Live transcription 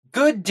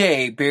Good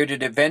day,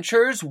 bearded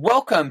adventurers.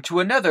 Welcome to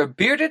another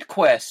bearded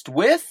quest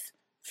with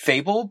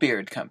Fable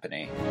Beard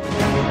Company.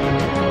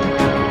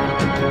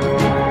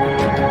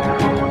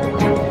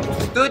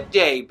 Good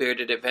day,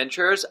 bearded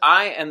adventurers.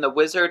 I am the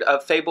wizard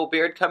of Fable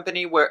Beard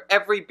Company, where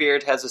every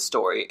beard has a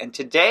story. And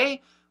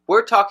today,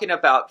 we're talking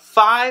about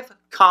 5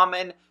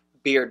 common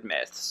beard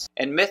myths.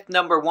 And myth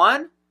number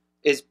 1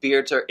 is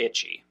beards are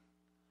itchy.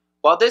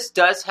 While this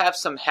does have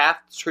some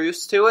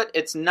half-truths to it,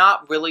 it's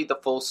not really the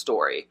full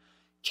story.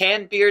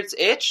 Can beards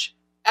itch?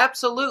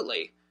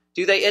 Absolutely.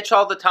 Do they itch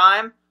all the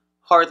time?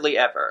 Hardly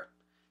ever.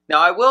 Now,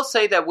 I will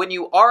say that when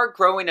you are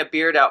growing a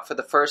beard out for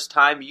the first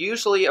time,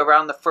 usually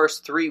around the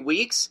first 3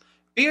 weeks,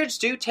 beards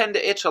do tend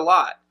to itch a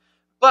lot.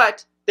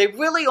 But they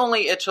really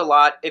only itch a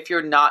lot if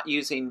you're not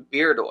using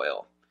beard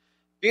oil.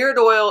 Beard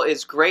oil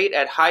is great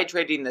at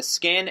hydrating the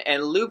skin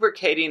and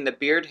lubricating the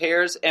beard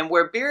hairs, and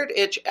where beard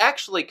itch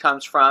actually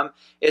comes from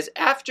is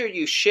after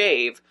you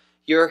shave,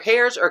 your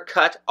hairs are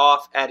cut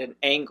off at an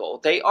angle.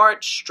 They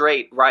aren't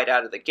straight right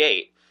out of the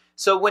gate.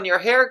 So when your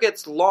hair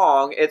gets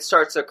long, it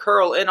starts to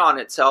curl in on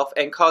itself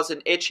and cause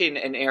an itching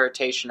and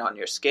irritation on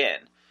your skin.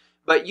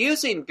 But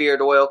using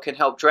beard oil can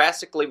help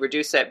drastically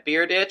reduce that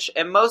beard itch,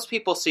 and most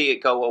people see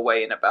it go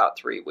away in about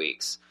 3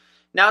 weeks.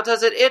 Now,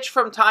 does it itch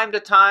from time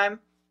to time?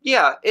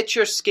 Yeah, it's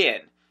your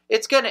skin.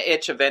 It's going to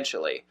itch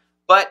eventually.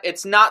 But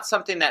it's not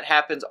something that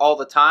happens all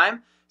the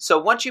time. So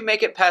once you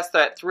make it past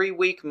that 3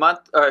 week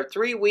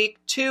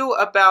to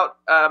about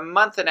a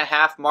month and a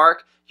half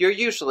mark, you're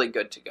usually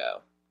good to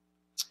go.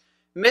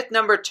 Myth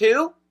number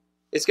 2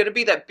 is going to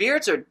be that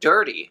beards are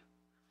dirty.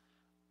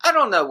 I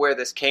don't know where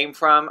this came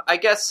from. I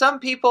guess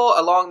some people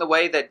along the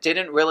way that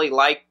didn't really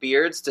like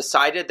beards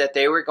decided that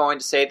they were going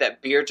to say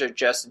that beards are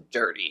just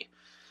dirty.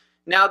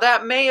 Now,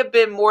 that may have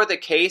been more the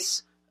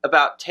case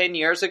about 10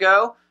 years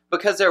ago,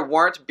 because there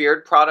weren't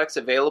beard products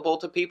available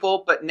to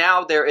people, but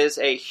now there is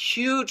a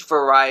huge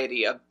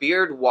variety of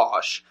beard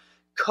wash,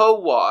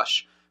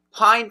 co-wash,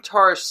 pine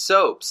tar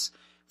soaps,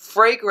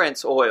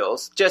 fragrance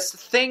oils, just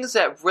things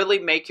that really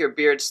make your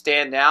beard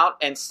stand out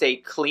and stay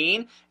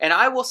clean. And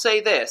I will say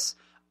this,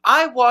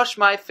 I wash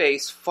my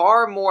face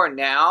far more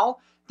now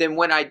than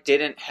when I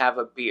didn't have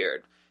a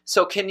beard.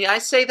 So can I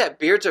say that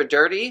beards are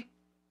dirty?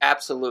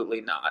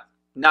 Absolutely not.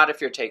 Not if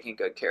you're taking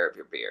good care of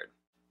your beard.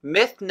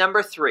 Myth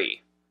number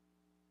 3.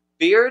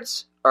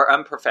 Beards are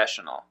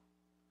unprofessional.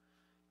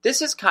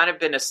 This has kind of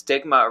been a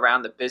stigma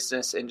around the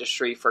business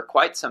industry for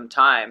quite some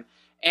time,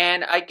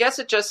 and I guess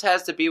it just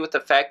has to be with the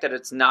fact that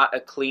it's not a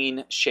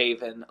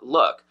clean-shaven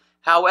look.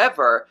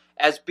 However,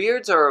 as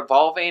beards are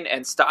evolving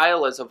and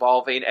style is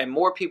evolving and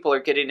more people are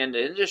getting into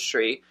the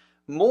industry,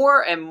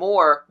 more and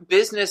more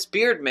business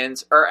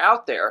beardmen are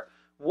out there.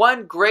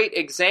 One great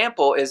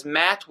example is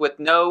Matt with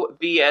No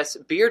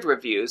BS Beard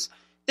Reviews.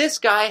 This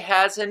guy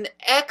has an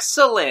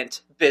excellent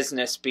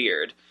business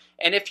beard.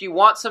 And if you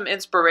want some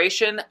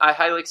inspiration, I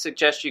highly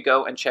suggest you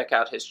go and check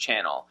out his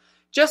channel.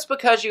 Just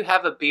because you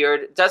have a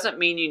beard doesn't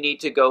mean you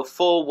need to go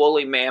full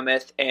woolly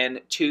mammoth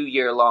and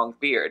 2-year-long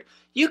beard.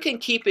 You can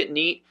keep it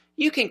neat,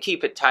 you can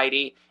keep it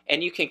tidy,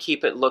 and you can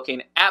keep it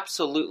looking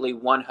absolutely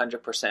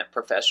 100%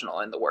 professional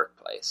in the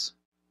workplace.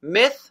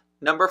 Myth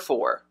number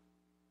 4.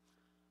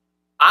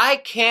 I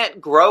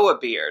can't grow a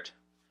beard.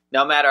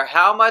 No matter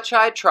how much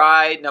I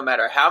try, no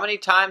matter how many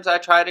times I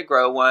try to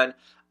grow one,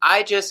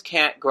 I just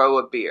can't grow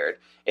a beard.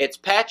 It's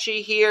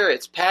patchy here,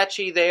 it's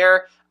patchy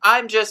there.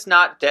 I'm just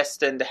not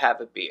destined to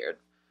have a beard.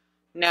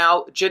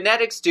 Now,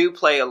 genetics do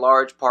play a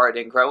large part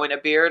in growing a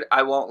beard,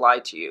 I won't lie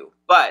to you.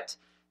 But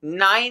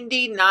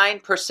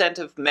 99%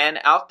 of men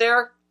out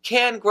there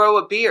can grow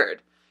a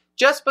beard.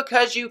 Just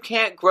because you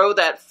can't grow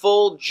that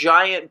full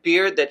giant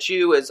beard that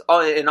you is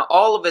in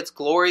all of its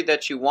glory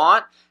that you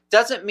want,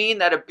 doesn't mean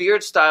that a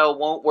beard style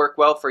won't work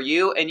well for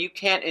you and you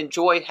can't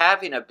enjoy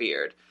having a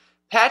beard.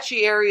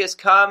 Patchy areas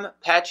come,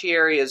 patchy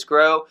areas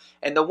grow,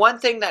 and the one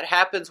thing that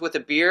happens with a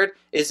beard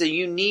is that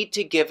you need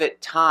to give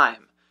it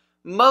time.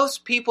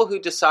 Most people who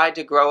decide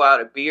to grow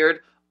out a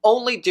beard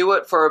only do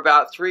it for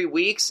about 3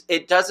 weeks.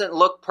 It doesn't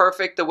look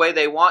perfect the way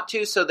they want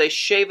to, so they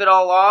shave it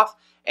all off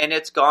and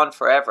it's gone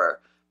forever.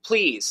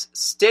 Please,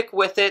 stick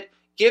with it,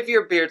 give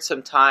your beard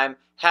some time,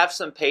 have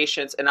some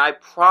patience, and I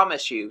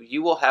promise you,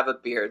 you will have a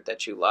beard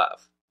that you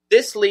love.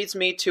 This leads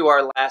me to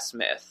our last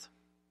myth.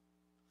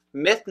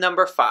 Myth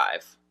number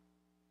 5.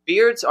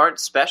 Beards aren't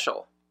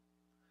special.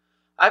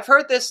 I've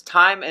heard this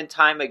time and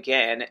time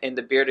again in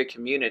the bearded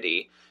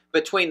community,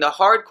 between the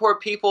hardcore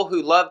people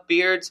who love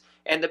beards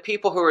and the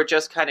people who are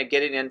just kind of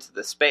getting into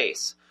the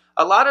space.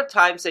 A lot of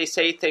times they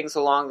say things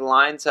along the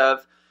lines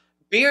of,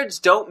 beards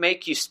don't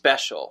make you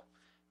special.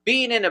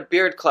 Being in a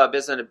beard club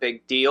isn't a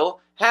big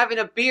deal. Having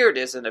a beard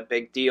isn't a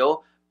big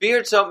deal.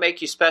 Beards don't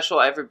make you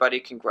special. Everybody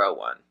can grow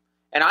one.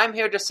 And I'm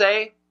here to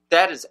say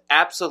that is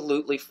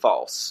absolutely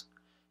false.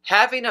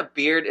 Having a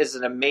beard is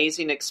an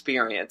amazing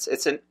experience.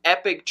 It's an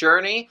epic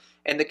journey,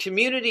 and the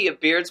community of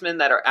beardsmen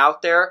that are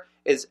out there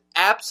is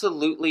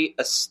absolutely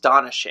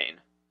astonishing.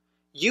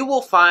 You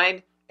will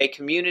find a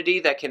community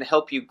that can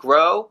help you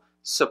grow,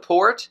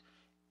 support,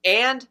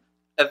 and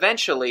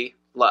eventually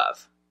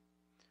love.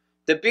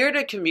 The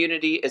bearded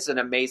community is an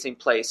amazing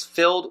place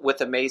filled with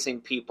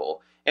amazing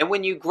people. And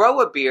when you grow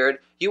a beard,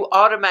 you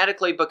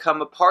automatically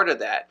become a part of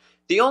that.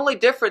 The only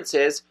difference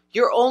is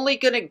you're only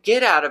going to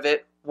get out of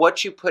it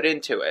what you put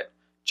into it,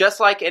 just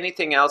like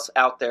anything else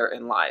out there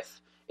in life.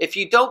 If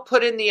you don't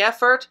put in the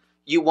effort,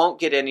 you won't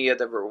get any of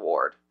the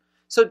reward.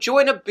 So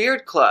join a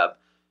beard club.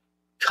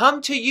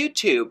 Come to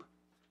YouTube.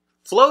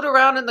 Float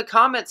around in the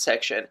comment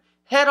section.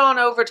 Head on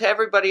over to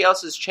everybody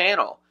else's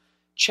channel.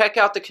 Check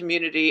out the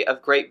community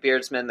of great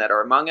beardsmen that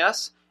are among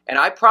us, and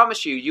I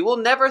promise you, you will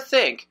never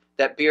think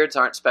that beards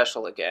aren't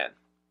special again.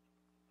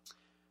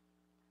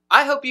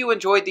 I hope you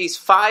enjoyed these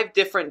 5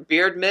 different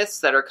beard myths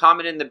that are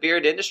common in the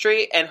beard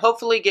industry, and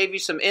hopefully gave you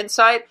some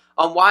insight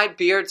on why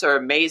beards are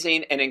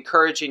amazing and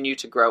encouraging you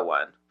to grow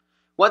one.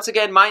 Once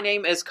again, my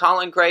name is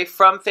Colin Gray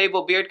from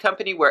Fable Beard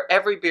Company, where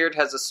every beard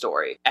has a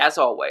story. As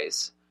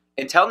always,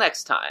 until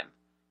next time,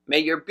 may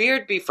your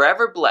beard be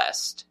forever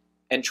blessed,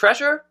 and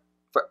treasure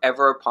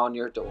forever upon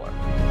your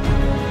door.